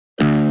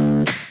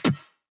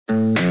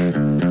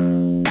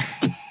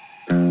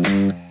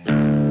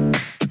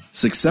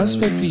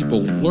Successful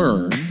people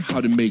learn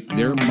how to make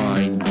their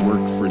mind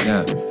work for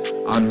them.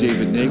 I'm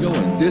David Nagel,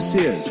 and this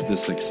is the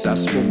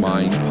Successful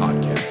Mind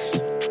Podcast.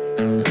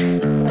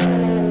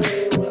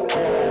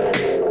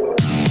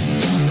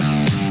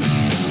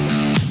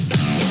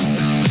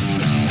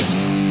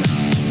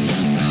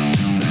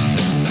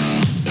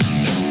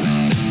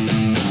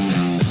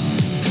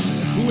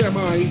 Who am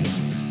I?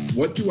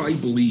 What do I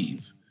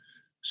believe?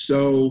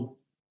 So,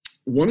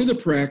 one of the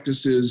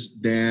practices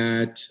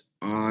that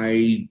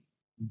I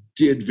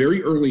did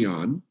very early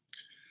on,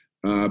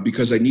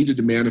 because I needed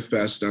to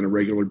manifest on a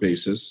regular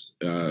basis,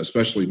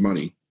 especially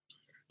money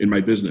in my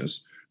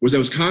business, was I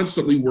was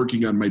constantly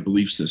working on my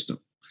belief system.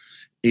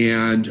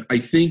 And I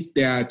think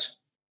that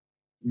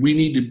we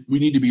need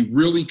to be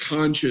really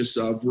conscious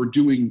of we're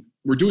doing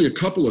a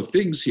couple of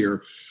things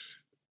here,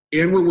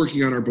 and we're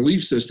working on our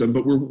belief system,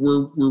 but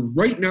we're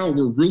right now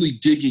we're really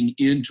digging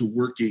into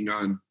working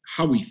on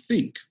how we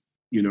think.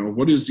 You know,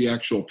 what is the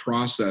actual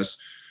process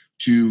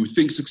to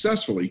think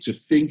successfully, to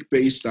think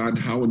based on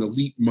how an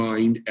elite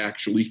mind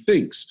actually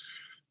thinks.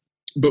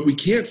 But we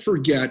can't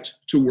forget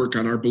to work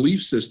on our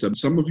belief system.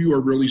 Some of you are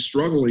really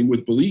struggling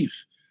with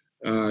belief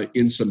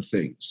in some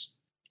things.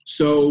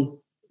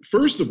 So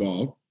first of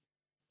all,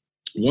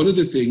 one of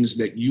the things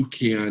that you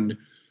can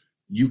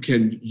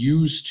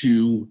use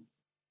to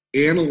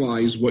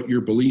analyze what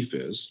your belief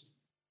is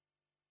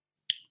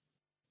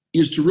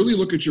to really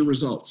look at your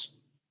results.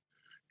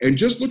 And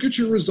just look at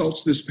your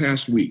results this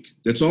past week.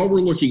 That's all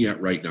we're looking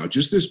at right now,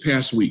 just this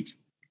past week.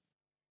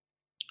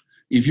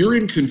 If you're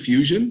in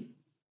confusion,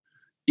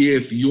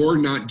 if you're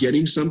not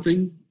getting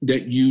something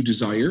that you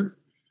desire,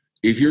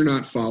 if you're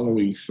not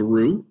following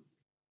through,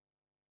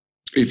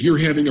 if you're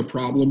having a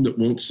problem that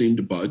won't seem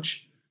to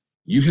budge,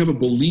 you have a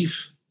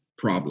belief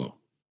problem.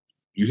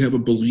 You have a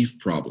belief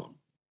problem.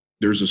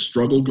 There's a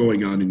struggle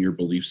going on in your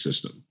belief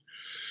system.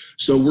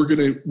 So we're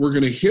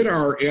gonna hit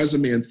our As a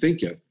Man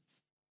Thinketh.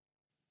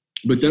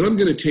 But then I'm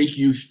going to take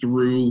you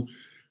through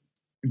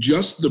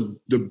just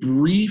the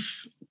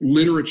brief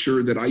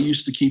literature that I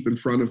used to keep in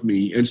front of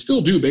me and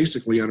still do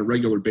basically on a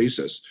regular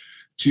basis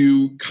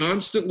to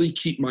constantly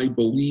keep my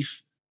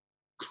belief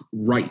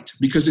right.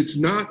 Because it's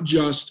not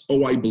just,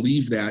 oh, I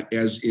believe that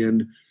as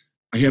in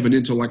I have an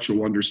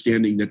intellectual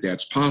understanding that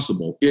that's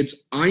possible.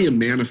 It's I am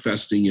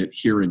manifesting it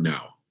here and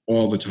now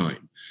all the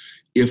time.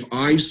 If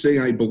I say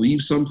I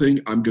believe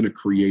something, I'm going to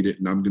create it,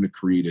 and I'm going to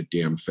create it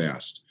damn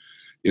fast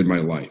in my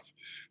life.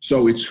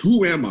 So it's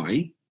who am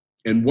I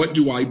and what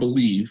do I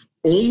believe,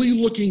 only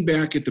looking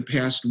back at the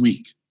past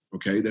week,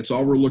 okay? That's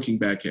all we're looking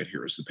back at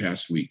here is the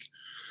past week.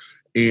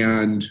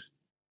 And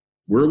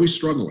where are we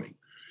struggling?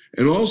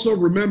 And also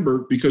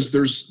remember, because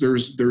there's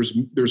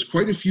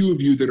quite a few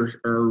of you that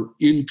are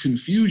in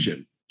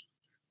confusion.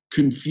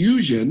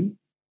 Confusion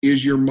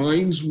is your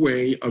mind's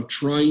way of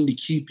trying to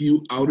keep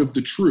you out of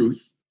the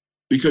truth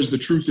because the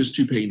truth is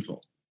too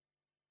painful,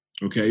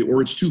 okay?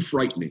 Or it's too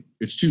frightening,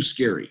 it's too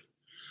scary.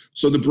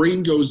 So the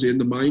brain goes in,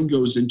 the mind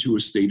goes into a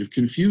state of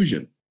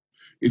confusion.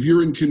 If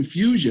you're in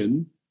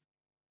confusion,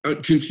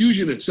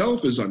 confusion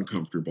itself is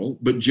uncomfortable,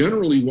 but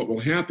generally what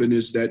will happen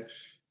is that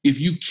if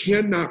you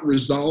cannot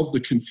resolve the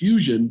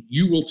confusion,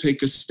 you will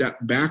take a step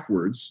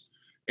backwards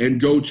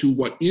and go to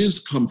what is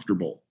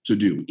comfortable to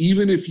do,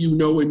 even if you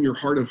know in your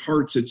heart of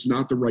hearts it's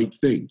not the right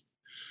thing.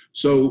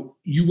 So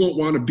you won't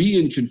want to be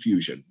in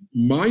confusion.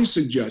 My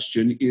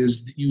suggestion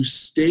is that you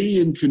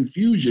stay in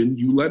confusion.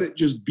 You let it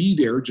just be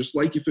there, just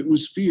like if it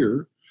was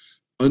fear,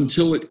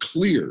 until it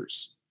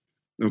clears,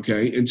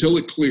 okay? Until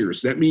it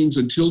clears. That means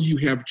until you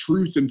have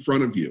truth in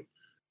front of you.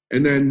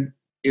 And then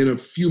in a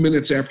few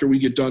minutes after we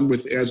get done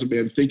with As a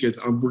Man Thinketh,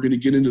 we're going to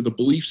get into the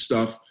belief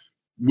stuff,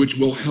 which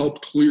will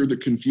help clear the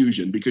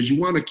confusion, because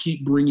you want to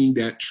keep bringing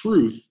that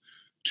truth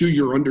to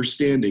your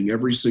understanding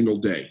every single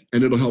day.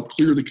 And it'll help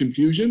clear the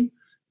confusion.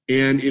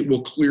 And it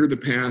will clear the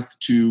path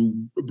to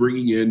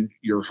bringing in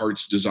your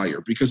heart's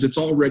desire because it's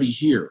already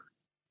here.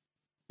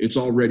 It's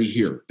already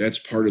here. That's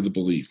part of the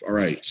belief. All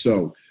right.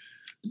 So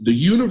the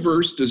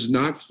universe does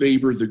not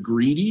favor the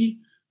greedy,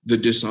 the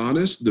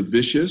dishonest, the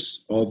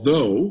vicious,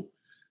 although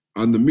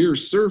on the mere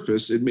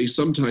surface, it may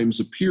sometimes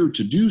appear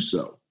to do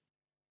so.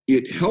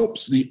 It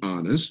helps the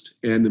honest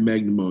and the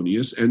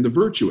magnanimous and the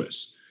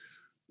virtuous.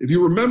 If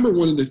you remember,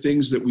 one of the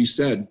things that we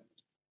said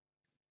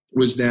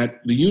was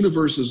that the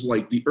universe is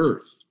like the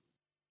earth.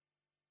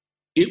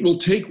 It will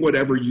take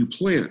whatever you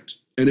plant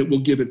and it will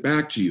give it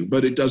back to you,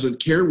 but it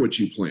doesn't care what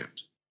you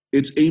plant.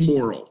 It's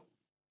amoral,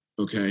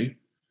 okay?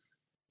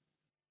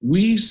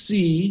 We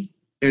see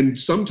and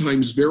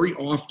sometimes very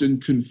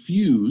often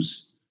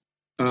confuse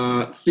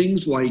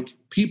things like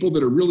people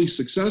that are really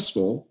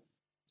successful,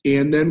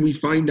 and then we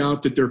find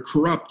out that they're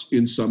corrupt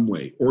in some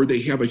way or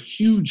they have a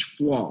huge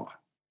flaw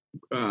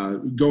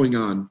going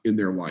on in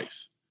their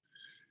life.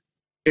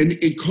 And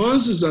it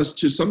causes us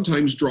to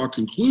sometimes draw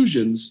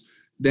conclusions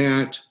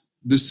that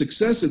the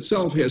success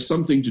itself has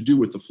something to do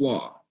with the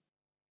flaw.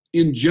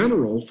 In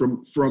general,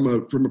 from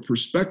a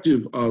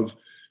perspective of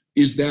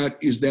is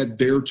that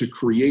there to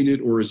create it,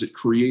 or is it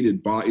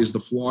created by, is the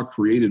flaw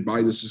created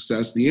by the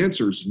success? The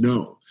answer is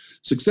no.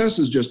 Success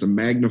is just a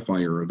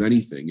magnifier of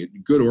anything,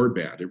 good or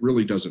bad. It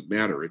really doesn't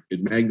matter.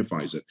 It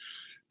magnifies it.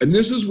 And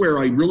this is where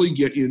I really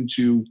get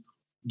into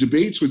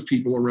debates with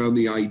people around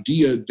the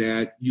idea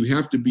that you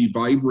have to be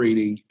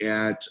vibrating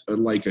at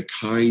like a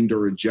kind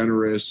or a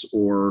generous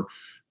or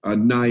a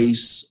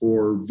nice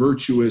or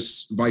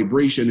virtuous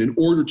vibration in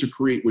order to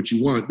create what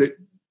you want.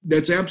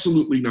 That's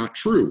absolutely not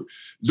true.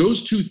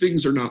 Those two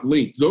things are not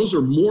linked. Those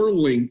are more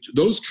linked.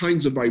 Those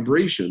kinds of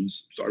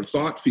vibrations, our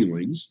thought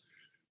feelings,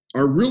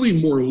 are really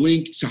more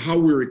linked to how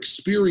we're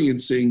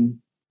experiencing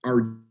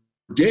our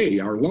day,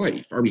 our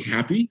life. Are we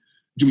happy?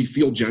 Do we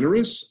feel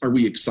generous? Are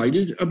we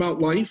excited about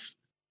life?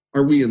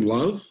 Are we in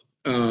love?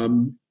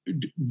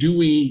 Do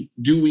we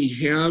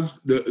have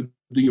the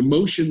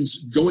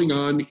emotions going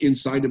on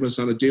inside of us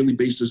on a daily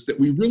basis that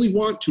we really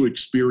want to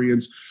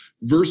experience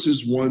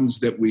versus ones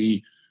that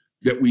we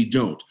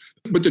don't?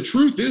 But the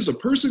truth is, a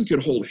person can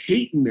hold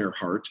hate in their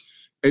heart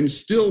and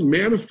still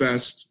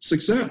manifest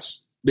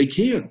success. They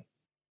can.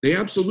 They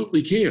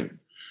absolutely can.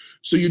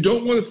 So you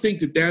don't want to think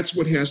that that's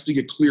what has to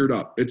get cleared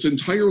up. It's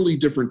entirely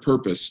different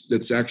purpose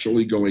that's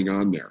actually going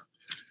on there.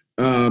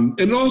 And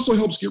it also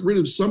helps get rid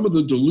of some of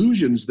the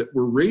delusions that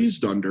we're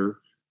raised under,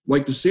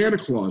 like the Santa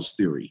Claus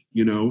theory.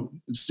 You know,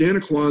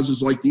 Santa Claus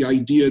is like the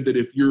idea that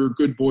if you're a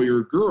good boy or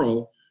a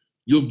girl,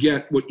 you'll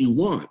get what you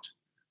want.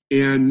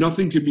 And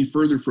nothing could be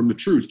further from the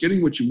truth.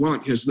 Getting what you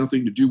want has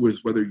nothing to do with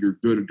whether you're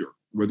good or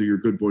whether you're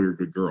a good boy or a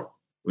good girl.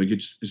 Like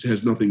it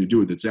has nothing to do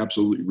with it. It's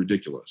absolutely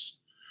ridiculous.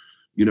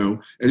 You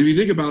know, and if you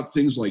think about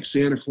things like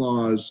Santa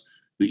Claus,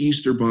 the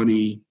Easter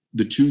Bunny,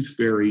 the Tooth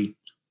Fairy,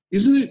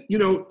 isn't it, you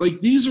know, like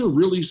these are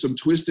really some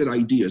twisted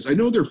ideas. I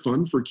know they're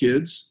fun for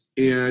kids,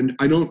 and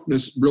I don't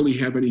really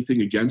have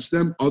anything against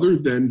them other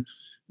than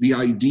the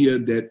idea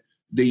that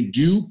they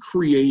do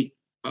create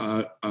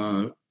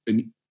an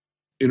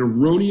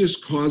erroneous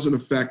cause and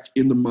effect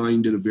in the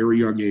mind at a very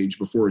young age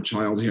before a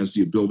child has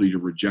the ability to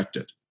reject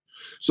it.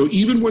 So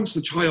even once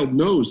the child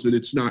knows that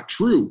it's not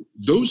true,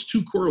 those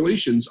two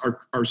correlations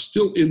are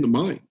still in the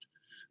mind.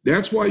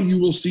 That's why you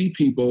will see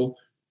people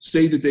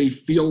say that they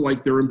feel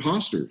like they're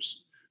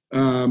imposters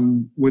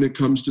when it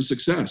comes to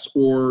success,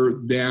 or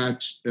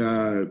that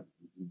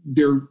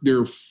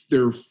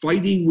they're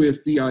fighting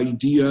with the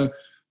idea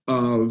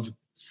of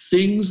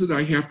things that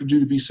I have to do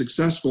to be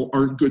successful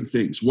aren't good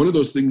things. One of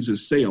those things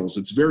is sales.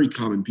 It's very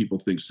common people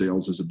think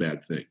sales is a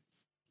bad thing.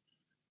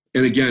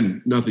 And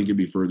again, nothing can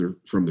be further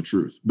from the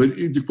truth. But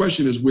the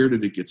question is, where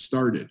did it get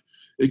started?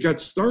 It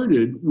got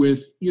started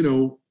with, you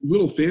know,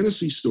 little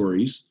fantasy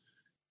stories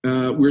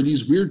where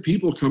these weird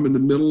people come in the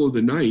middle of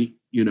the night.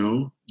 You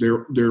know,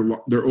 they're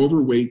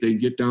overweight. They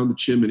get down the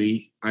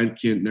chimney. I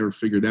can't never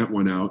figure that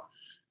one out.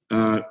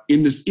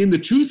 In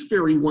the Tooth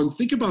Fairy one,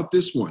 think about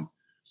this one.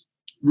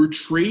 We're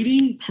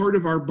trading part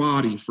of our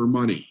body for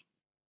money.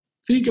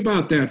 Think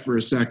about that for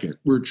a second.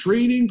 We're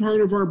trading part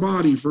of our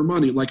body for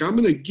money. Like, I'm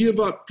going to give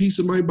up a piece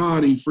of my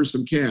body for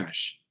some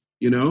cash,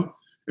 you know?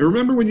 And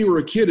remember when you were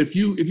a kid, if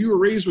you were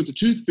raised with the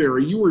Tooth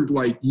Fairy, you were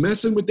like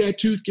messing with that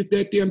tooth, get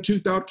that damn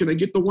tooth out. Can I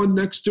get the one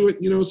next to it,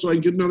 you know, so I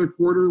get another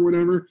quarter or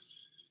whatever?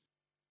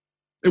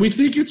 And we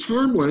think it's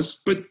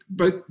harmless, but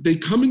they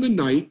come in the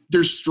night.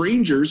 They're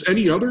strangers.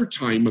 Any other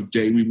time of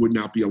day, we would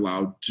not be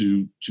allowed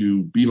to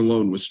be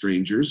alone with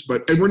strangers,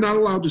 and we're not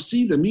allowed to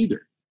see them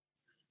either.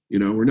 You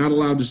know, we're not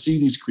allowed to see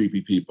these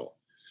creepy people.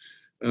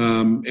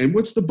 And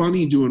what's the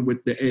bunny doing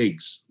with the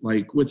eggs?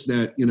 Like, what's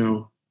that, you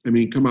know? I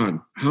mean, come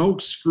on. How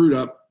screwed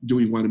up do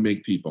we want to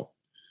make people?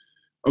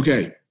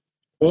 Okay,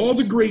 all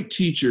the great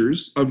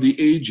teachers of the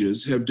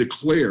ages have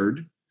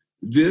declared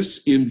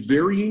this in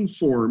varying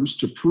forms.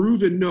 To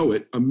prove and know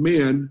it, a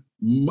man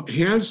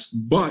has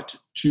but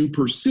to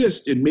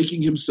persist in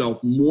making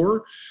himself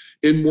more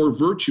and more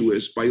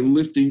virtuous by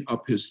lifting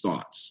up his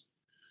thoughts.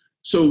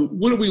 So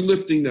what are we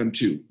lifting them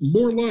to?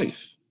 More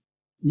life,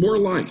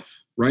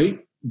 right?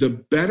 The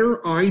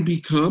better I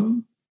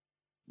become,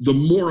 the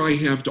more I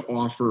have to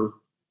offer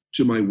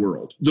to my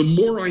world. The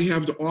more I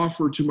have to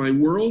offer to my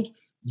world,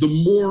 the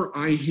more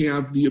I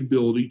have the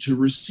ability to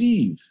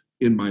receive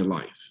in my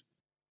life,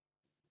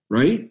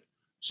 right?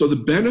 So the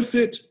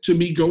benefit to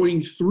me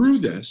going through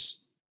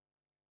this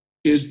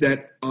is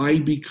that I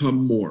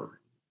become more.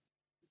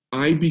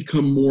 I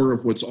become more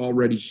of what's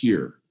already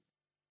here.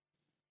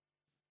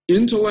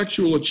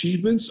 Intellectual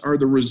achievements are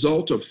the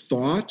result of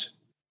thought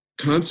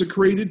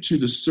consecrated to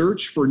the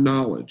search for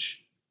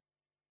knowledge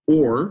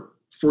or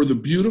for the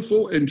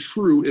beautiful and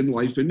true in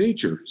life and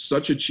nature.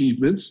 Such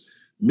achievements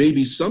may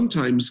be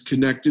sometimes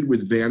connected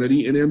with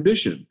vanity and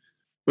ambition,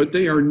 but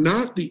they are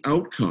not the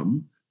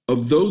outcome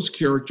of those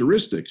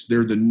characteristics.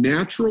 They're the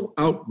natural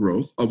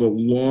outgrowth of a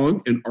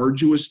long and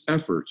arduous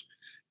effort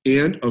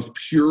and of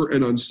pure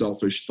and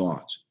unselfish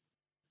thought.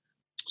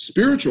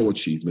 Spiritual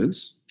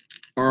achievements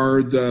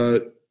are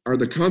the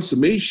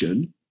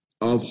consummation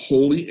of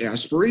holy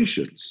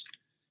aspirations.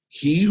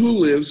 He who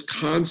lives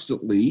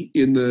constantly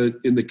in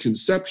the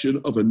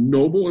conception of a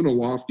noble and a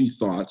lofty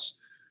thoughts,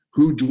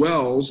 who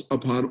dwells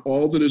upon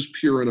all that is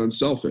pure and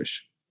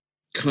unselfish,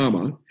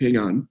 hang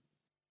on.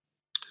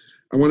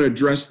 I want to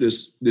address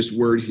this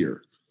word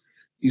here.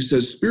 He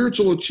says,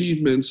 spiritual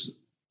achievements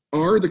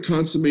are the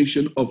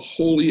consummation of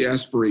holy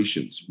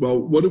aspirations.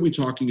 Well, what are we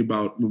talking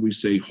about when we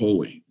say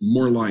holy?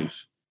 More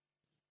life.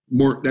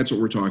 That's what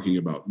we're talking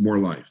about, more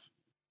life.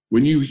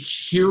 When you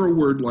hear a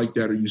word like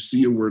that or you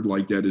see a word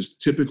like that, is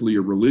typically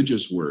a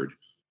religious word.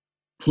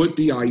 Put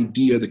the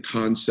idea, the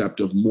concept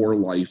of more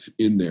life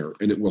in there,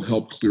 and it will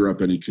help clear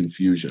up any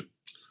confusion.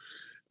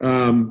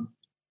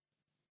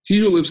 He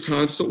who lives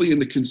constantly in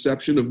the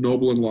conception of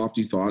noble and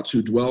lofty thoughts,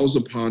 who dwells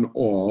upon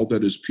all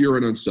that is pure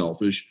and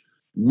unselfish,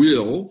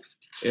 will,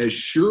 as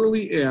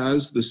surely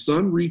as the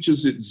sun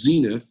reaches its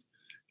zenith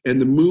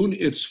and the moon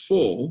its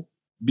full,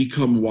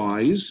 become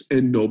wise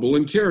and noble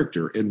in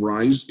character and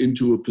rise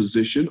into a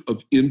position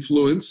of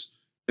influence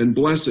and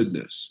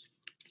blessedness.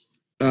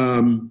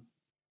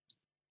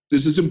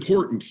 This is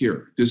important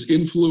here, this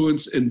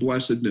influence and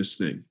blessedness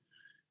thing.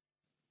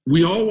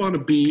 We all want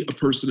to be a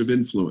person of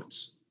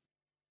influence.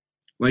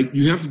 Like,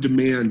 you have to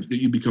demand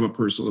that you become a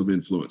person of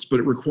influence, but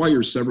it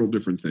requires several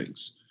different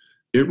things.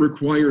 It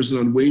requires an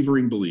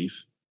unwavering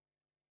belief.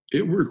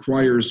 It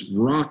requires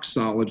rock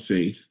solid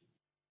faith.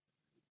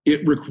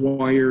 It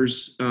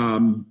requires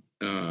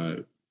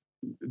the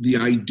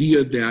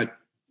idea that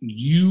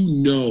you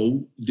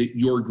know that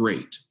you're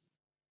great.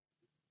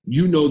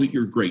 You know that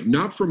you're great,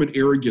 not from an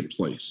arrogant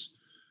place,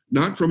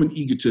 not from an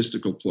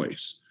egotistical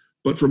place,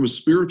 but from a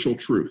spiritual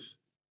truth.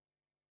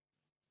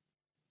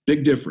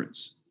 Big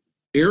difference.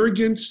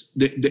 Arrogance,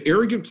 the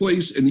arrogant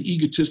place and the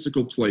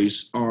egotistical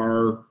place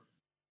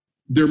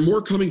they're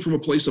more coming from a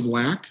place of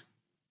lack.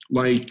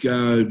 Like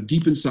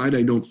deep inside,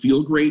 I don't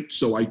feel great,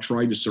 so I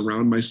try to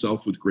surround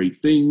myself with great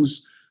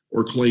things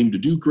or claim to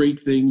do great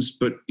things,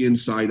 but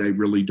inside I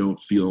really don't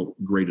feel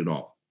great at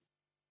all.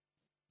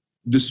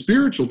 The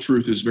spiritual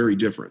truth is very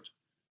different.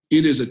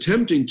 It is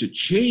attempting to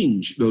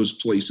change those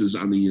places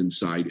on the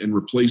inside and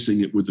replacing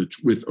it with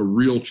a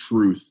real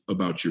truth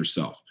about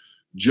yourself.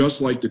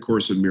 Just like the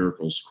Course in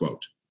Miracles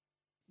quote,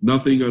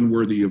 nothing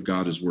unworthy of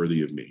God is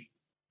worthy of me,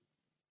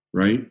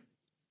 right?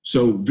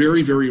 So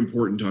very, very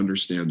important to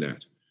understand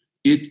that.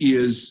 It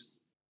is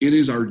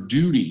our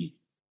duty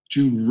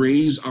to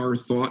raise our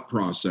thought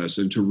process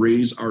and to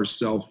raise our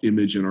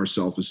self-image and our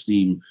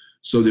self-esteem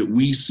so that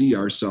we see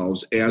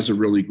ourselves as a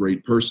really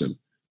great person,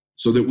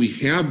 so that we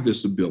have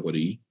this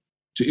ability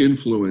to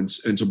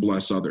influence and to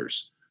bless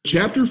others.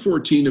 Chapter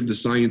 14 of The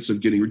Science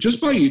of Getting Rich,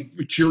 just by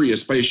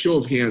a show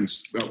of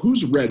hands,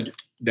 who's read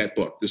that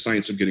book, The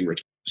Science of Getting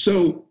Rich?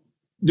 So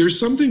there's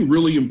something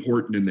really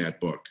important in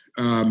that book.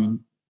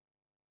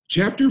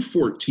 Chapter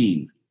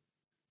 14,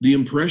 The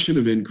Impression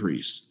of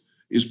Increase,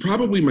 is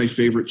probably my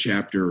favorite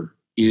chapter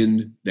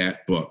in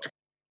that book.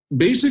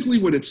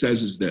 Basically what it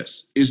says is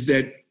this, is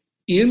that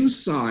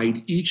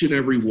inside each and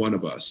every one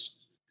of us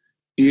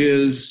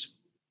is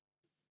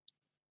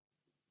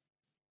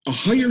a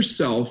higher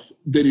self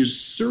that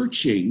is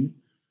searching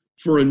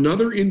for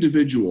another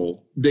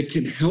individual that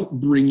can help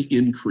bring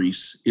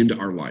increase into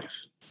our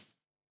life.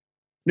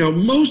 Now,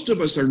 most of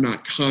us are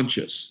not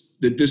conscious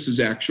that this is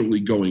actually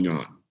going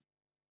on.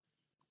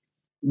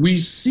 We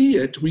see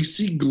it, we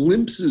see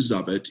glimpses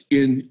of it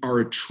in our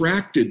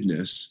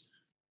attractiveness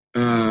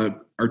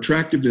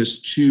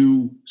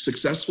to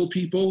successful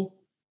people,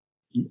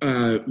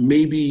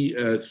 maybe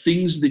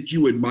things that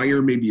you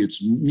admire, maybe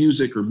it's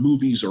music or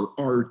movies or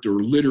art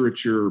or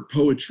literature, or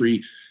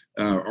poetry,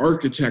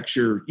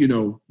 architecture,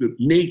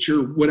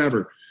 nature,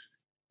 whatever.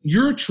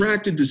 You're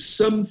attracted to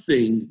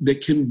something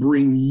that can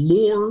bring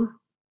more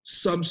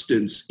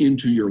substance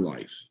into your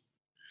life.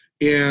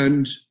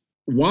 And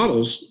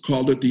Wattles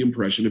called it the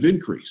impression of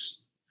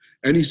increase.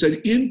 And he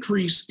said,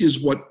 increase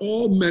is what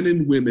all men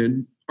and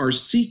women are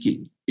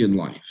seeking in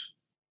life.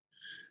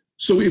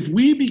 So if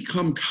we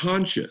become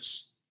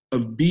conscious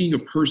of being a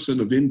person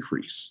of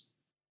increase,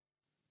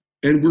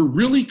 and we're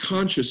really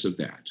conscious of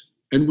that,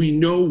 and we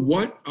know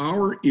what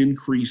our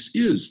increase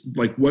is,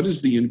 like what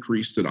is the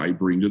increase that I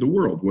bring to the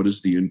world? What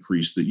is the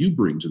increase that you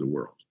bring to the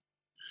world?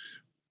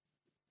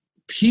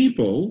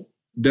 People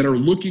that are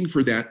looking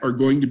for that are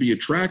going to be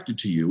attracted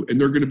to you, and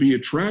they're going to be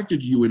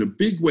attracted to you in a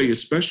big way,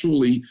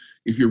 especially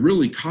if you're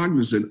really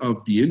cognizant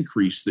of the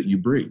increase that you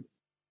bring,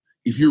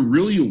 if you're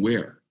really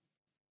aware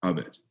of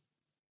it.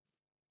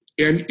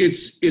 And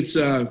it's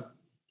a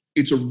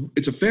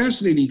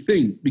fascinating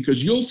thing,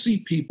 because you'll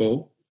see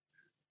people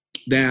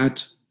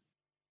that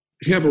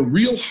have a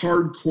real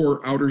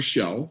hardcore outer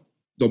shell.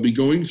 They'll be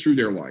going through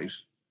their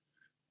life,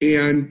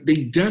 and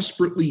they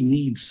desperately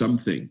need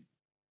something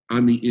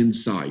on the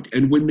inside.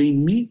 And when they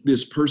meet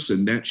this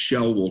person, that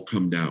shell will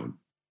come down.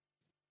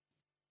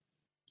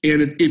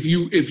 And if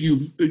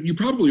you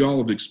probably all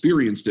have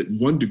experienced it in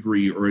one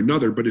degree or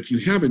another, but if you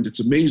haven't,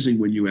 it's amazing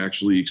when you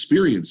actually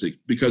experience it,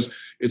 because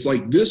it's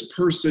like this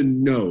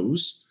person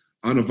knows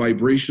on a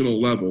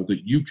vibrational level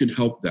that you can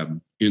help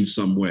them in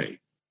some way.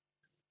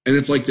 And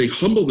it's like they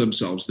humble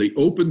themselves, they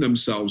open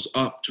themselves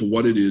up to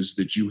what it is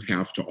that you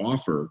have to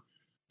offer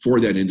for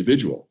that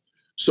individual.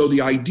 So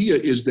the idea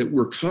is that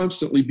we're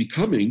constantly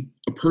becoming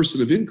a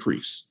person of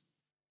increase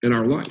in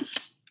our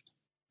life.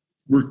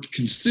 We're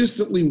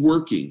consistently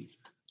working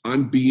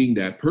on being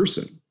that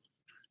person.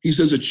 He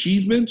says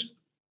achievement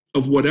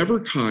of whatever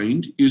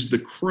kind is the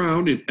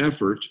crown in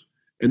effort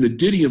and the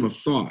diadem of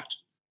thought.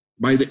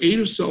 By the aid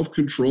of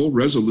self-control,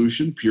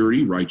 resolution,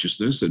 purity,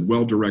 righteousness, and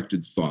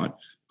well-directed thought,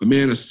 a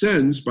man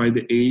ascends by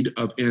the aid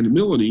of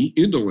animality,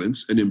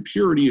 indolence, and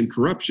impurity and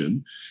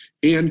corruption,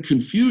 and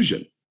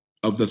confusion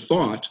of the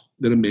thought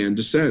that a man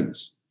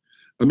descends.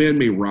 A man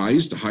may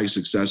rise to high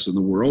success in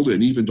the world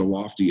and even to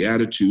lofty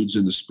attitudes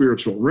in the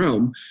spiritual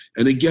realm,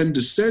 and again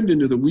descend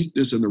into the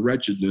weakness and the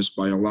wretchedness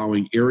by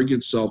allowing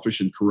arrogant,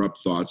 selfish, and corrupt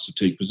thoughts to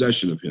take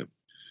possession of him.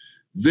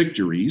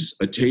 Victories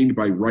attained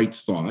by right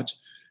thought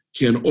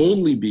can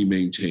only be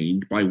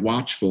maintained by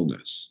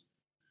watchfulness.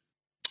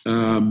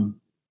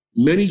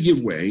 Many give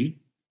way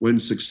when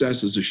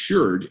success is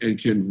assured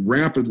and can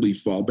rapidly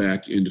fall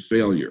back into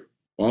failure.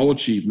 All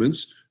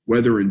achievements,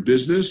 whether in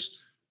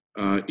business,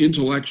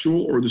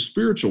 intellectual, or the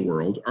spiritual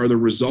world, are the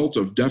result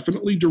of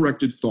definitely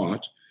directed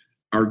thought,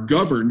 are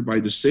governed by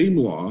the same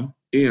law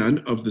and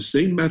of the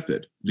same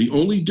method. The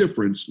only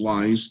difference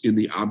lies in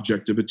the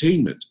object of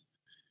attainment.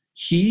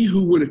 He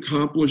who would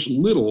accomplish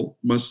little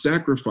must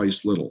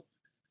sacrifice little.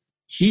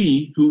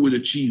 He who would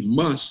achieve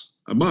much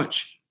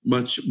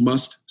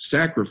must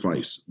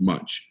sacrifice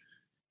much.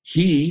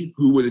 He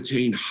who would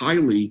attain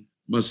highly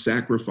must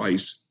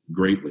sacrifice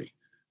greatly.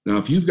 Now,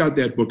 if you've got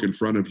that book in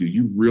front of you,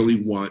 you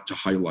really want to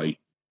highlight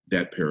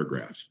that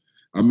paragraph.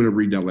 I'm going to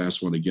read that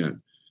last one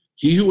again.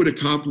 He who would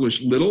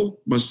accomplish little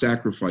must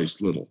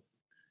sacrifice little.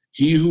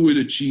 He who would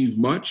achieve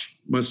much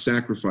must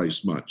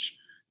sacrifice much.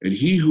 And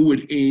he who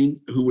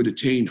would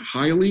attain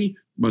highly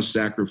must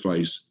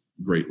sacrifice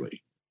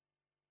greatly.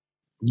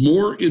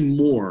 More and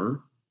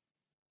more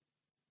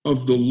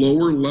of the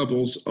lower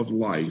levels of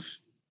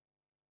life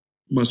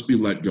must be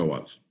let go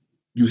of.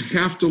 You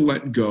have to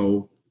let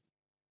go.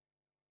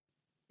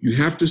 You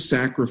have to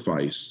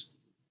sacrifice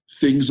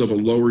things of a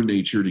lower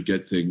nature to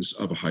get things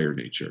of a higher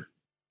nature.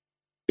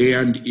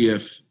 And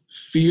if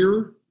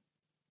fear,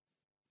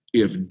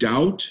 if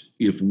doubt,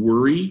 if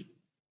worry,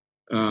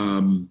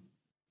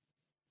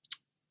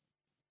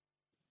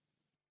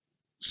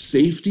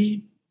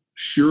 safety,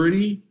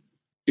 surety,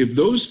 if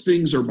those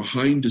things are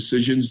behind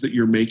decisions that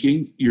you're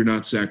making, you're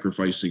not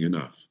sacrificing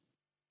enough.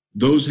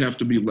 Those have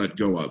to be let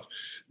go of.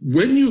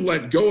 When you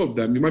let go of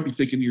them, you might be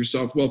thinking to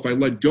yourself, well, if I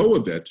let go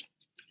of it,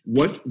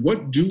 what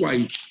do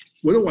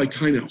I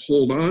kind of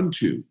hold on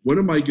to? What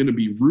am I going to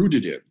be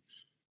rooted in?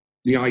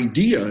 The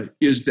idea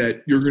is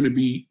that you're going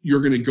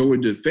to go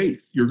into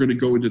faith. You're going to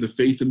go into the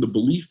faith and the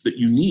belief that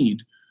you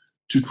need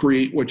to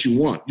create what you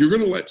want. You're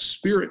going to let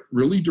Spirit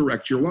really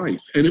direct your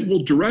life, and it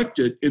will direct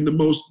it in the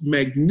most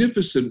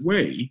magnificent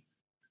way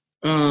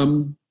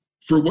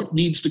for what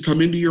needs to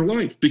come into your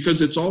life,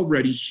 because it's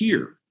already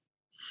here.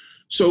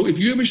 So if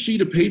you have a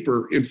sheet of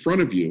paper in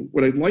front of you,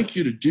 what I'd like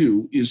you to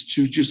do is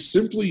to just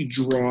simply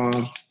draw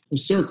a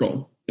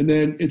circle, and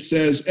then it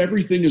says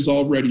everything is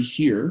already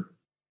here.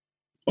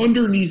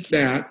 Underneath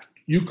that,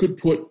 you could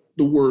put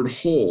the word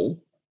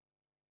whole,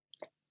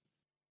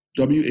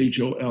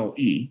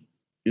 W-H-O-L-E,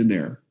 in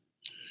there.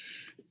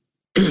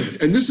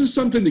 And this is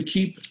something to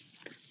keep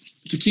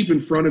in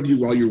front of you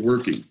while you're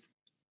working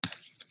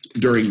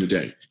during the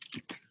day.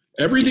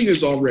 Everything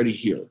is already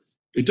here.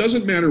 It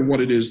doesn't matter what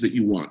it is that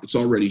you want. It's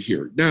already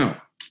here.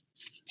 Now,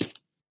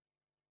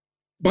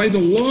 by the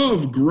law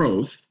of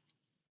growth,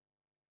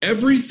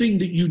 everything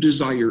that you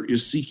desire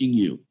is seeking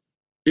you.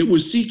 It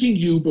was seeking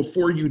you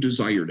before you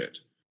desired it.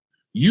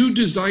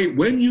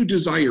 When you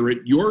desire it,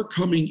 you're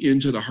coming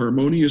into the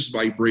harmonious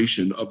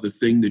vibration of the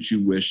thing that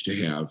you wish to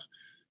have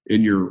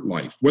in your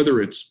life.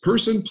 Whether it's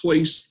person,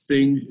 place,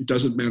 thing, it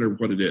doesn't matter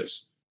what it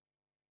is.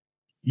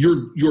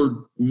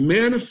 You're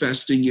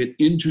manifesting it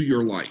into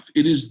your life.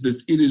 It is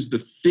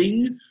the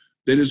thing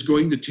that is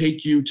going to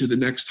take you to the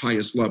next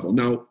highest level.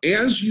 Now,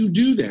 as you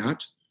do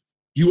that,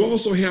 you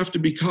also have to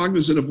be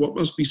cognizant of what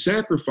must be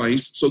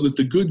sacrificed so that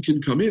the good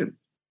can come in.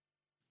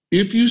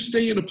 If you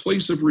stay in a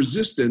place of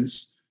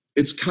resistance,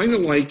 it's kind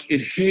of like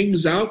it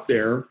hangs out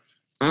there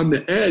on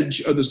the edge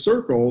of the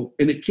circle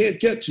and it can't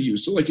get to you.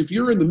 So like if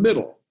you're in the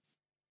middle,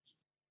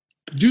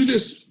 do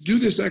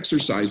this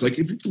exercise. Like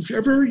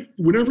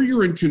whenever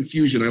you're in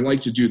confusion, I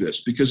like to do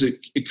this because it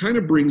kind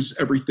of brings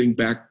everything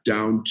back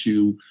down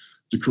to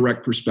the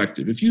correct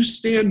perspective. If you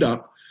stand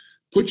up,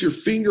 put your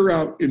finger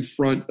out in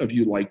front of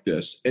you like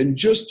this and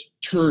just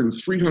turn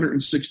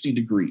 360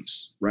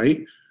 degrees,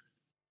 right?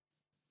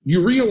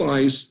 You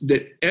realize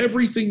that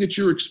everything that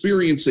you're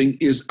experiencing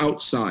is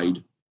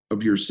outside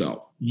of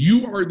yourself.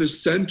 You are the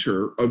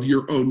center of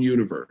your own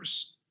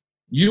universe.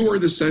 You are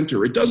the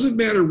center. It doesn't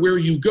matter where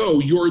you go,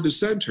 you're the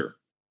center.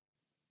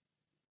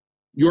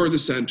 You're the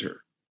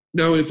center.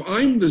 Now, if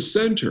I'm the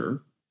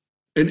center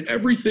and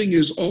everything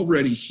is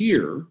already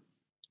here,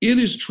 it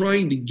is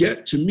trying to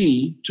get to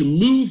me, to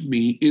move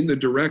me in the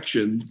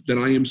direction that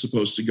I am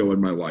supposed to go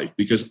in my life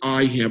because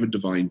I have a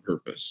divine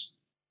purpose.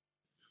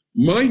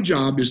 My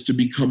job is to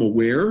become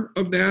aware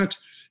of that,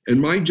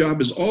 and my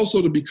job is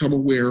also to become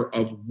aware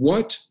of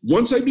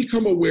once I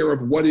become aware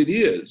of what it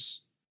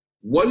is,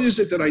 What is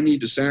it that I need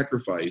to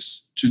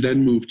sacrifice to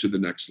then move to the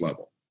next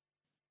level?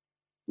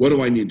 What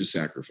do I need to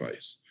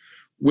sacrifice?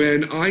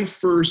 When I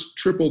first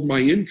tripled my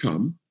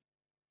income,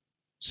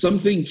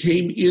 something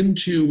came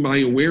into my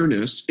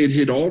awareness. It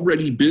had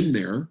already been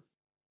there,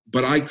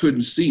 but I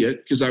couldn't see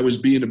it because I was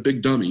being a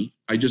big dummy.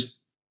 I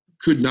just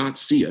could not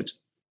see it.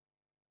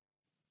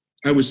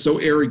 I was so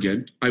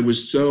arrogant. I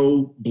was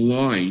so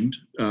blind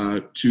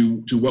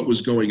to what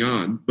was going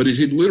on, but it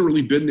had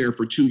literally been there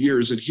for 2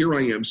 years, and here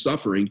I am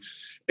suffering.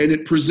 And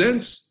it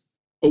presents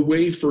a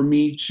way for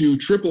me to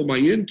triple my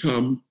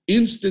income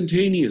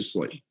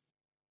instantaneously.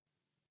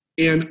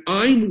 And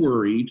I'm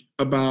worried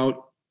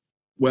about,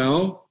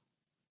 well,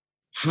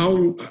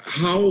 how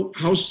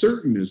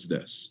certain is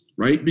this,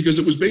 right? Because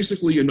it was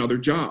basically another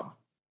job.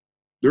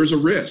 There's a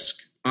risk.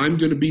 I'm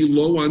going to be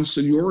low on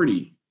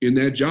seniority in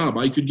that job.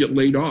 I could get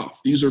laid off.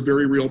 These are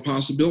very real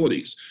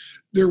possibilities.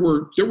 There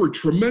were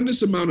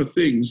tremendous amount of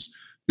things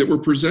that were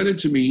presented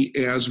to me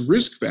as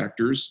risk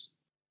factors,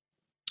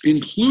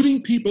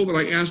 including people that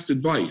I asked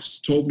advice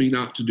told me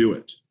not to do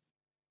it.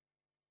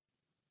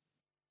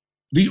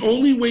 The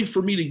only way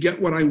for me to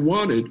get what I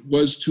wanted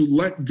was to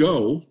let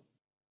go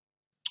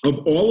of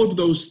all of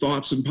those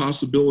thoughts and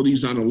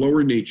possibilities on a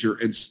lower nature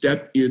and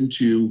step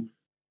into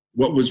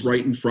what was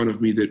right in front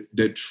of me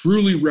that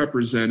truly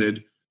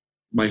represented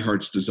my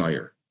heart's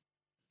desire.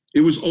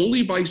 It was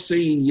only by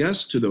saying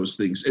yes to those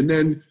things. And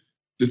then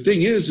the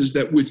thing is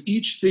that with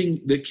each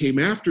thing that came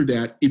after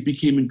that, it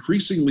became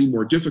increasingly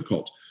more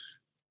difficult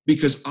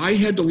because I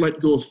had to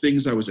let go of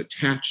things I was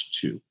attached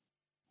to.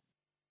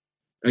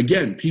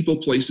 Again, people,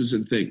 places,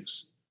 and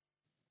things.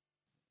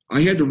 I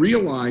had to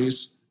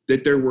realize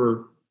that there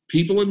were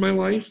people in my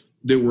life,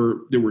 there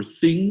were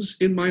things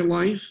in my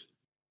life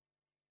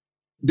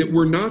that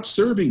were not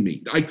serving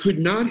me. I could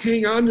not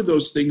hang on to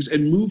those things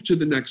and move to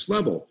the next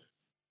level.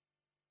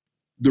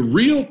 The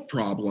real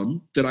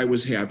problem that I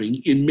was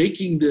having in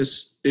making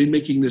this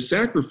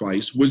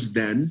sacrifice was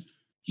then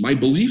my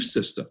belief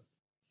system.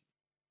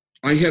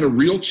 I had a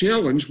real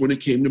challenge when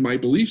it came to my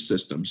belief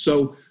system.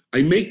 So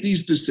I make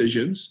these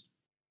decisions,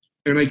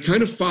 and I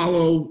kind of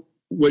follow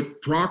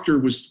what Proctor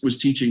was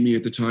teaching me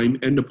at the time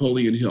and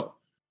Napoleon Hill.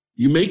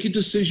 You make a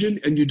decision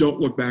and you don't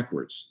look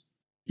backwards.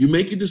 You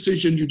make a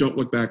decision, you don't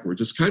look backwards.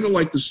 It's kind of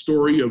like the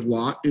story of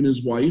Lot and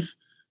his wife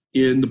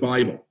in the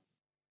Bible.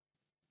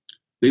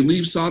 They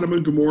leave Sodom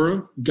and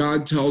Gomorrah.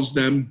 God tells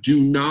them, do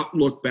not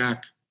look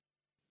back.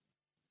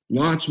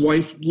 Lot's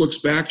wife looks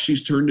back,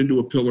 she's turned into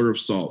a pillar of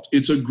salt.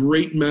 It's a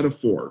great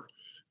metaphor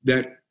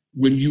that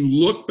when you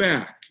look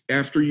back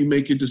after you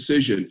make a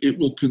decision, it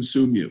will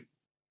consume you.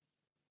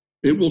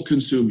 It will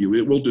consume you.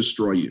 It will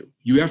destroy you.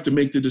 You have to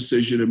make the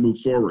decision and move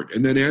forward.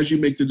 And then as you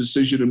make the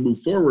decision and move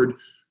forward,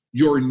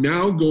 you're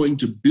now going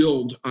to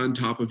build on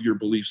top of your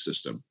belief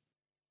system.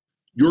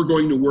 You're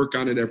going to work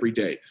on it every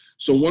day.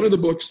 So one of the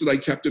books that I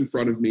kept in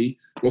front of me,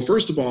 well,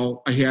 first of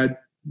all, I had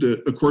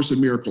A Course in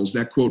Miracles,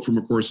 that quote from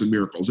A Course in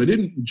Miracles. I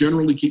didn't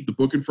generally keep the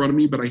book in front of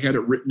me, but I had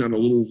it written on a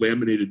little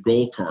laminated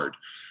gold card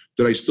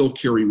that I still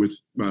carry with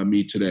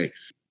me today.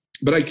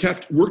 But I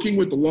kept Working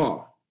with the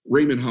Law,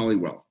 Raymond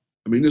Hollywell.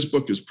 I mean, this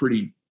book is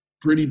pretty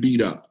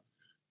beat up.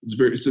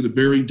 It's in a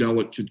very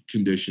delicate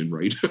condition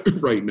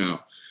right now.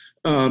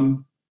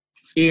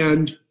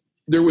 And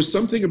there was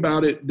something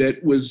about it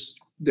that was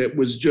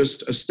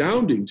just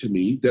astounding to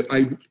me that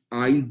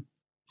I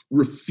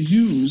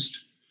refused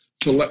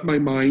to let my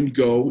mind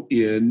go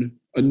in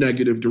a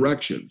negative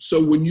direction.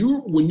 So when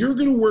you're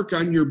going to work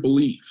on your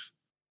belief,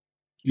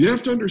 you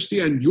have to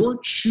understand you're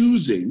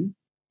choosing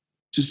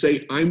to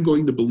say, I'm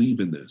going to believe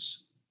in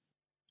this.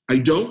 I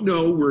don't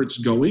know where it's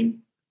going.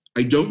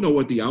 I don't know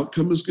what the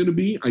outcome is going to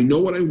be. I know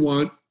what I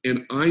want,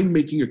 and I'm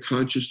making a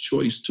conscious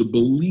choice to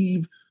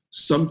believe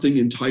something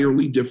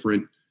entirely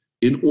different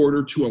in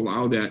order to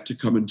allow that to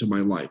come into my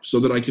life so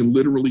that I can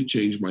literally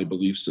change my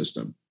belief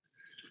system.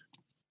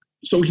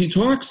 So he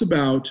talks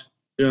about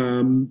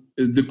the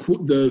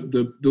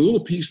little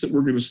piece that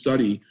we're going to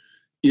study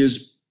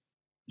is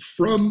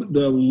from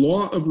the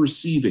Law of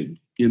Receiving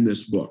in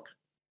this book,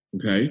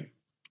 okay?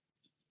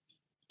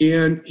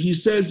 And he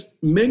says,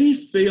 many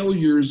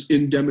failures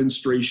in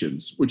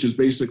demonstrations, which is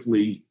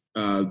basically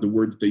the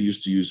word that they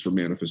used to use for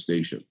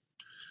manifestation,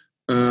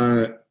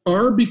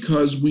 are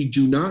because we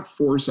do not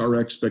force our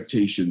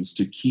expectations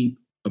to keep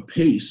a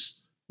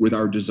pace with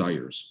our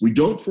desires. We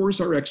don't force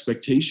our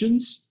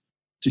expectations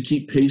to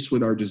keep pace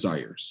with our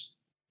desires.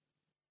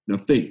 Now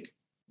think,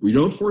 we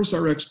don't force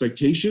our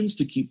expectations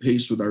to keep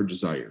pace with our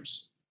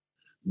desires.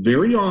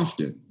 Very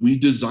often, we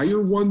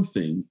desire one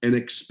thing and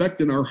expect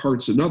in our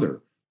hearts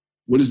another.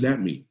 What does that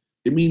mean?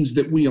 It means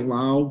that we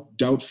allow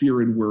doubt,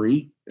 fear, and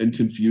worry and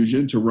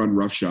confusion to run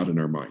roughshod in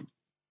our mind.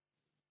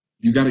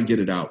 You got to get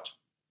it out.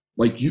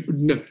 Let me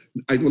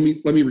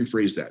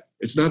rephrase that.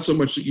 It's not so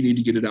much that you need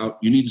to get it out.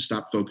 You need to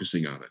stop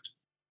focusing on it.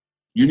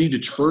 You need to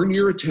turn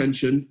your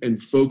attention and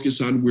focus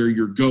on where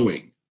you're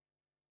going.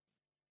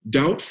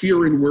 Doubt,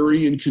 fear, and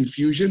worry and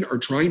confusion are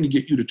trying to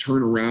get you to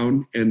turn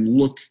around and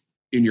look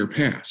in your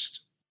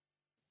past.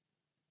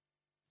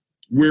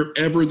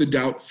 wherever the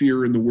doubt,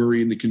 fear, and the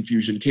worry and the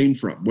confusion came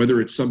from, whether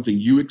it's something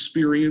you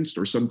experienced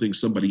or something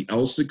somebody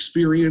else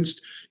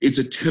experienced. It's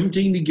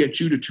attempting to get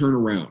you to turn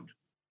around.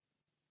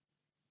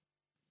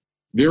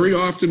 Very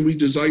often we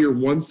desire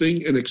one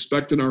thing and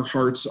expect in our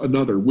hearts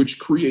another, which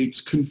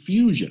creates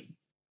confusion.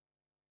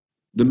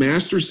 The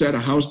master said, a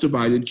house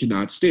divided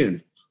cannot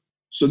stand.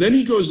 So then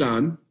he goes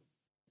on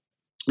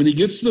and he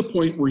gets to the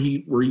point where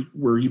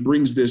he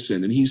brings this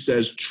in, and he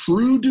says,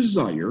 true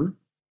desire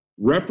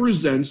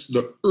represents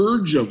the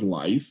urge of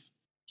life,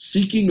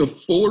 seeking a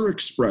fuller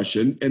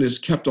expression, and is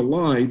kept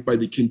alive by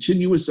the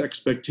continuous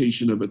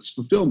expectation of its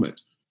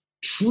fulfillment.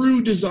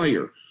 True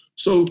desire.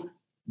 So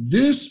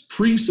this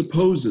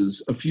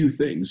presupposes a few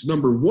things.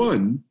 Number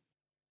one,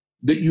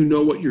 that you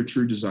know what your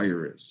true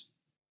desire is.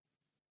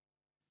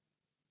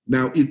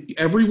 Now,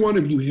 every one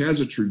of you has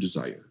a true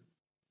desire.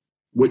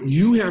 What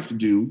you have to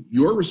do,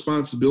 your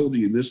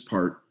responsibility in this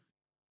part,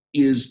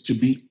 is to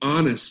be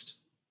honest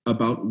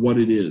about what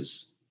it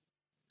is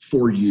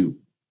for you.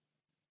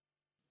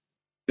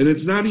 And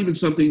it's not even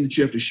something that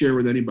you have to share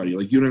with anybody.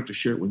 Like, you don't have to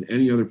share it with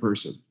any other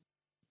person.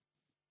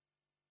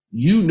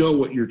 You know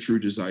what your true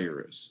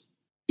desire is.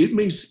 You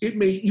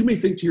may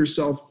think to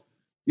yourself,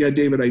 yeah,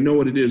 David, I know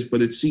what it is,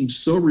 but it seems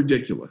so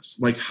ridiculous.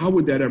 Like, how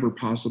would that ever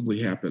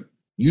possibly happen?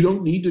 You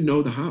don't need to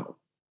know the how.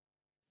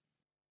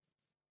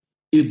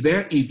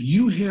 If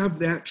you have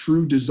that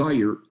true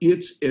desire,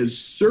 it's as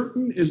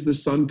certain as the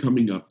sun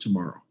coming up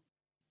tomorrow.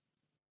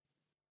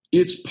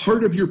 It's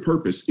part of your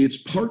purpose. It's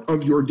part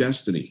of your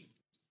destiny.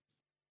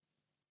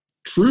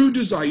 True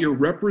desire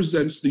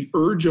represents the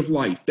urge of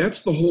life.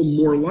 That's the whole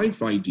more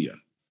life idea.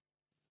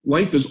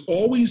 Life is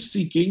always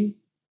seeking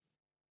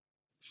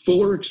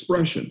fuller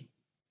expression.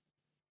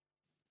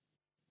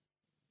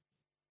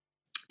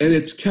 And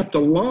it's kept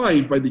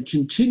alive by the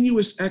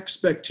continuous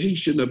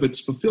expectation of its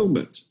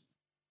fulfillment.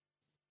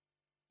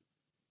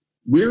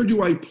 Where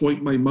do I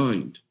point my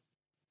mind?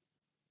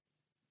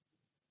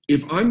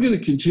 If I'm going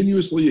to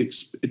continuously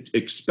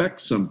expect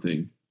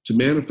something to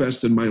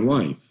manifest in my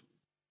life,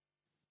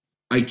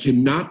 I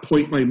cannot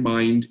point my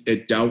mind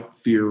at doubt,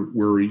 fear,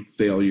 worry,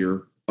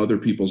 failure, other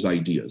people's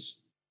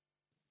ideas.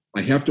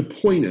 I have to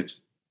point it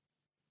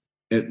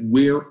at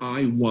where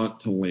I want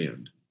to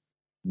land.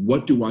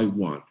 What do I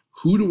want?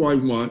 Who do I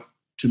want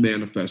to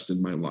manifest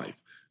in my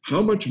life?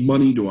 How much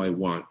money do I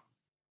want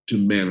to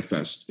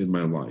manifest in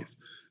my life?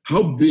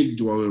 How big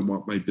do I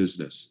want my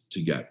business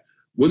to get?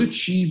 What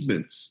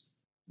achievements?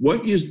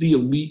 What is the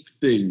elite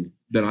thing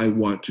that I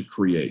want to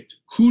create?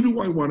 Who do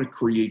I want to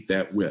create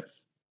that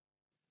with?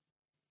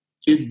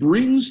 It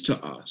brings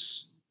to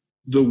us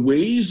the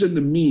ways and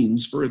the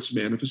means for its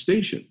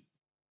manifestation.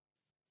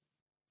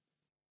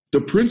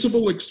 The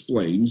principle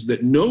explains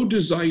that no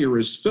desire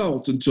is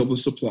felt until the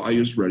supply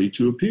is ready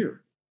to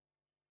appear.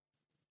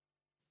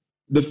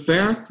 The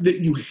fact that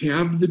you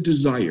have the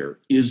desire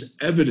is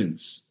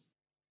evidence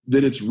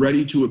that it's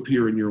ready to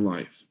appear in your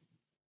life.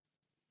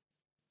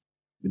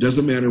 It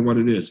doesn't matter what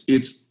it is.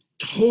 It's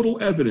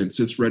total evidence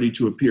it's ready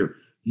to appear.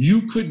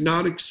 You could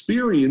not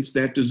experience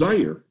that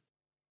desire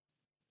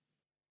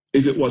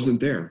if it wasn't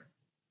there.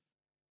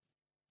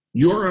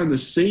 You're on the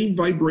same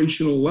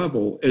vibrational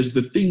level as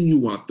the thing you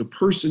want, the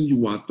person you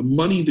want, the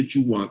money that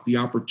you want, the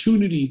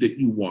opportunity that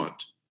you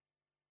want.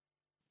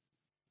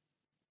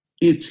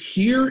 It's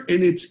here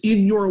and it's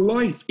in your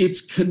life.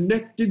 It's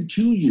connected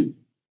to you.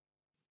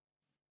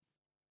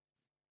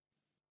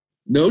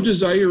 No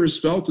desire is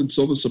felt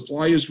until the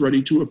supply is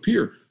ready to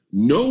appear.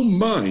 No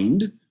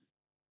mind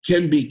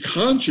can be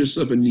conscious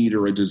of a need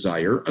or a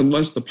desire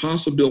unless the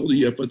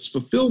possibility of its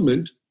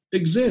fulfillment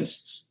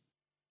exists.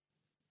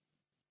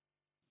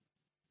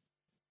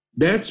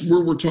 That's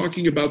where we're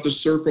talking about the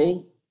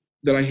circle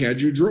that I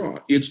had you draw.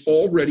 It's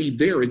already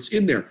there. It's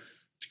in there.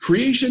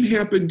 Creation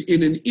happened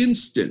in an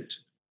instant.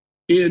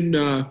 In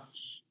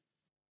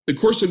the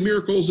Course in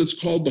Miracles, it's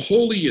called the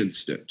holy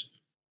instant.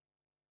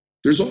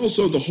 There's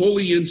also the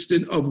holy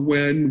instant of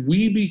when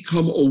we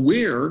become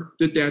aware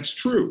that that's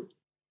true.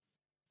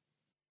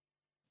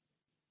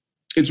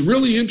 It's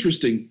really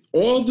interesting.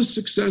 All the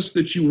success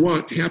that you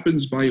want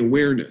happens by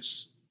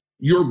awareness.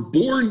 You're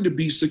born to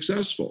be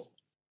successful.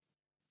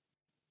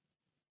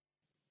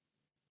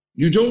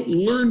 You don't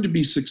learn to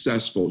be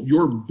successful.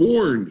 You're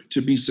born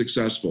to be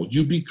successful.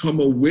 You become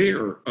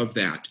aware of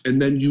that,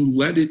 and then you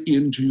let it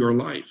into your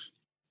life.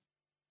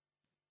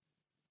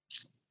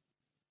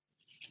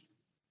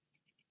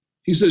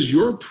 He says,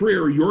 your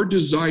prayer, your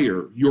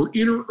desire, your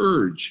inner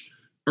urge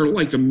are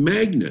like a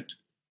magnet.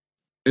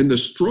 And the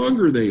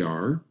stronger they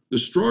are, the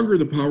stronger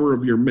the power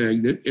of your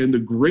magnet, and the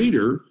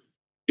greater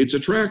its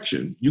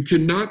attraction. You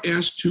cannot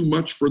ask too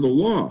much for the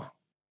law.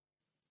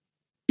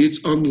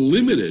 It's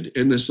unlimited,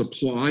 and the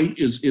supply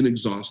is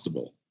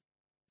inexhaustible.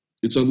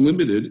 It's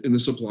unlimited, and the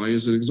supply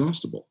is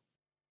inexhaustible.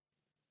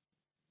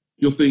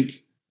 You'll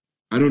think,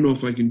 I don't know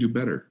if I can do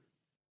better.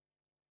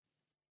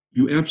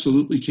 You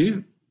absolutely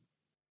can.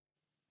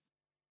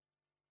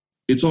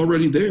 It's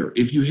already there.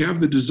 If you have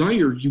the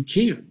desire, you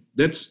can.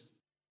 That's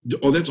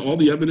all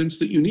the evidence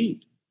that you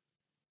need.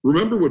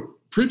 Remember what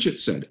Pritchett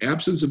said,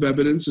 absence of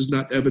evidence is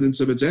not evidence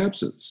of its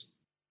absence.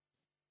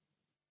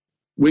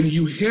 When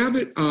you have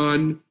it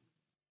on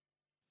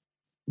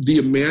the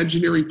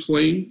imaginary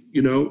plane,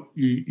 you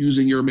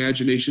using your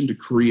imagination to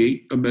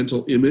create a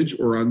mental image,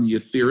 or on the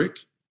etheric,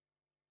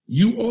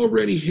 you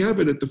already have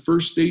it at the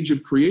first stage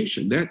of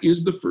creation. That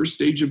is the first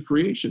stage of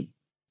creation.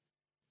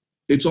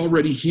 It's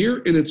already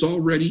here and it's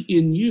already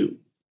in you.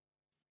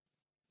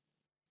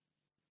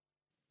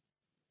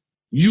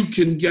 You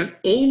can get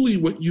only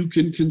what you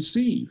can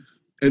conceive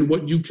and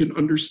what you can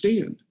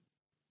understand.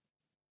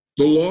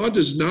 The law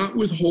does not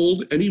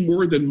withhold any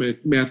more than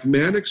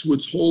mathematics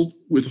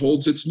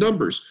withholds its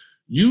numbers.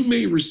 You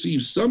may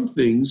receive some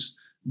things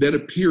that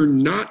appear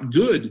not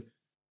good,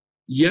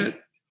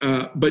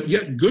 but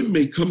yet good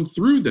may come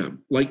through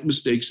them, like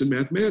mistakes in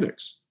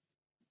mathematics.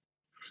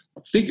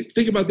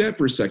 Think about that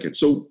for a second.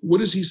 So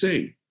what is he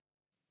saying?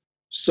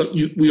 So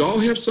we all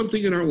have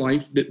something in our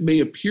life that may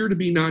appear to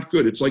be not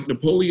good. It's like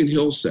Napoleon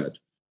Hill said,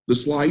 the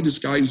sly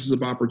disguises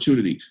of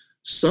opportunity.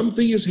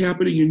 Something is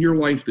happening in your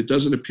life that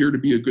doesn't appear to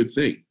be a good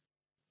thing,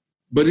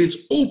 but it's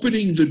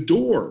opening the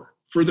door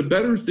for the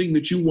better thing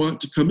that you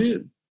want to come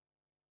in.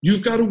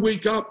 You've got to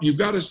wake up. You've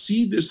got to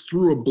see this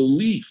through a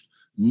belief,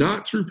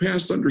 not through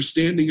past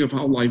understanding of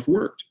how life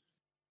worked.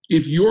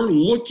 If you're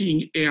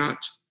looking at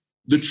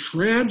the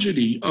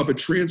tragedy of a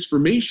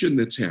transformation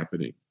that's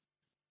happening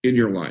in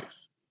your life,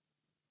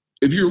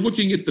 if you're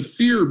looking at the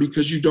fear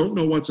because you don't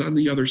know what's on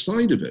the other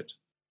side of it,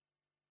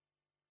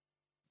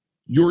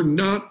 you're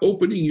not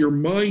opening your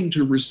mind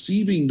to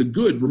receiving the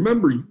good.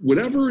 Remember,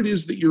 whatever it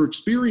is that you're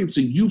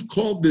experiencing, you've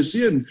called this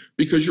in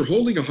because you're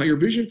holding a higher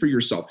vision for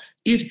yourself.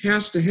 It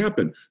has to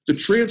happen. The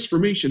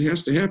transformation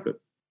has to happen.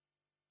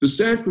 The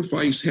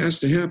sacrifice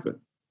has to happen.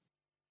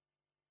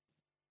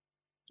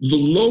 The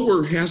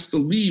lower has to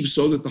leave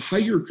so that the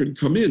higher can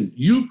come in.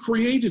 You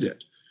created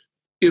it.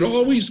 It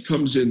always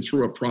comes in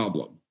through a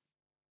problem.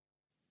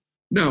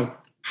 Now,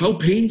 how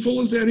painful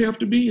does that have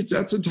to be?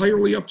 That's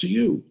entirely up to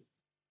you.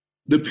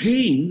 The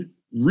pain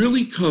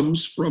really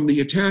comes from the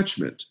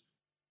attachment.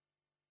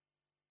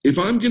 If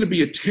I'm going to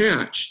be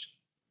attached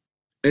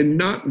and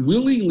not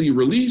willingly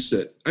release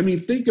it,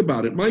 think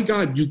about it. My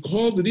God, you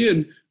called it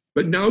in,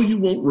 but now you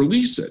won't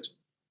release it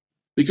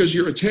because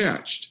you're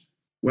attached.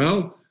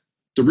 Well,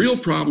 the real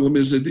problem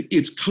is that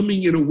it's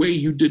coming in a way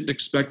you didn't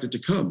expect it to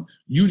come.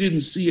 You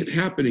didn't see it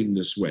happening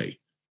this way.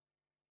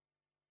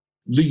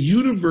 The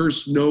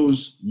universe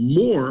knows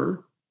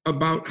more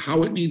about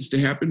how it needs to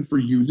happen for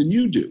you than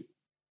you do.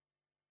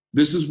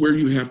 This is where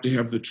you have to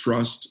have the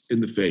trust in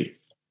the faith.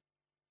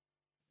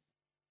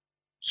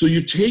 So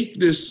you take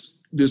this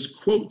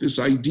quote, this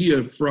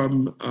idea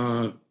from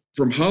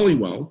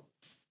Halliwell,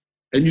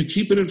 and you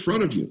keep it in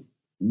front of you.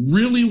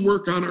 Really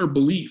work on our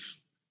belief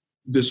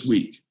this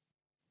week.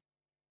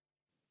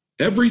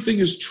 Everything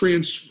is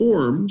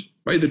transformed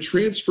by the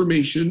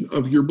transformation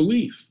of your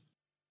belief.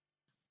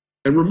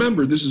 And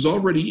remember, this is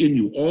already in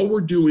you. All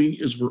we're doing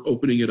is we're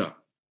opening it up.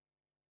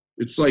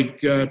 It's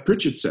like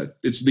Pritchett said,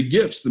 it's the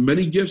gifts, the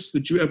many gifts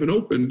that you haven't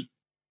opened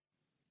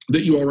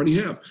that you already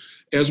have.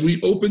 As we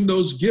open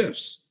those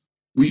gifts,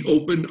 we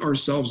open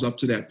ourselves up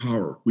to that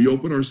power. We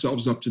open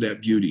ourselves up to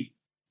that beauty.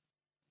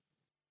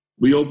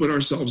 We open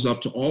ourselves up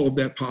to all of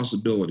that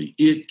possibility.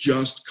 It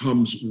just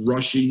comes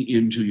rushing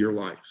into your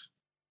life.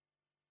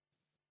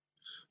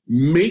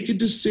 Make a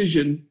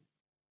decision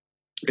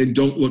and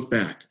don't look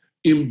back.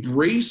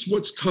 Embrace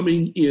what's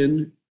coming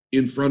in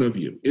front of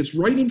you. It's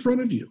right in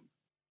front of you.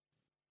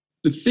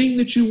 The thing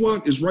that you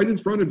want is right in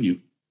front of you.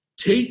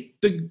 Take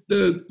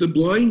the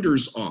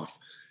blinders off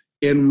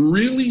and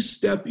really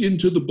step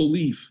into the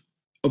belief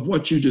of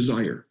what you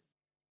desire.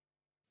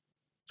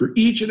 For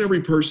each and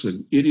every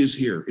person, it is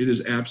here. It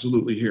is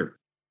absolutely here.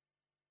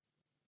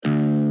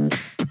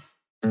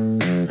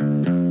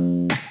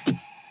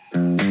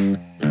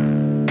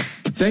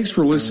 Thanks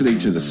for listening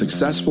to the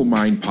Successful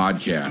Mind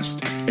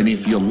podcast. And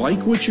if you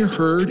like what you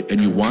heard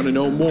and you want to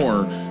know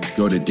more,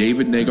 go to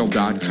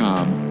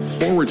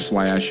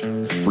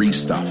davidnagel.com/free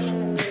stuff.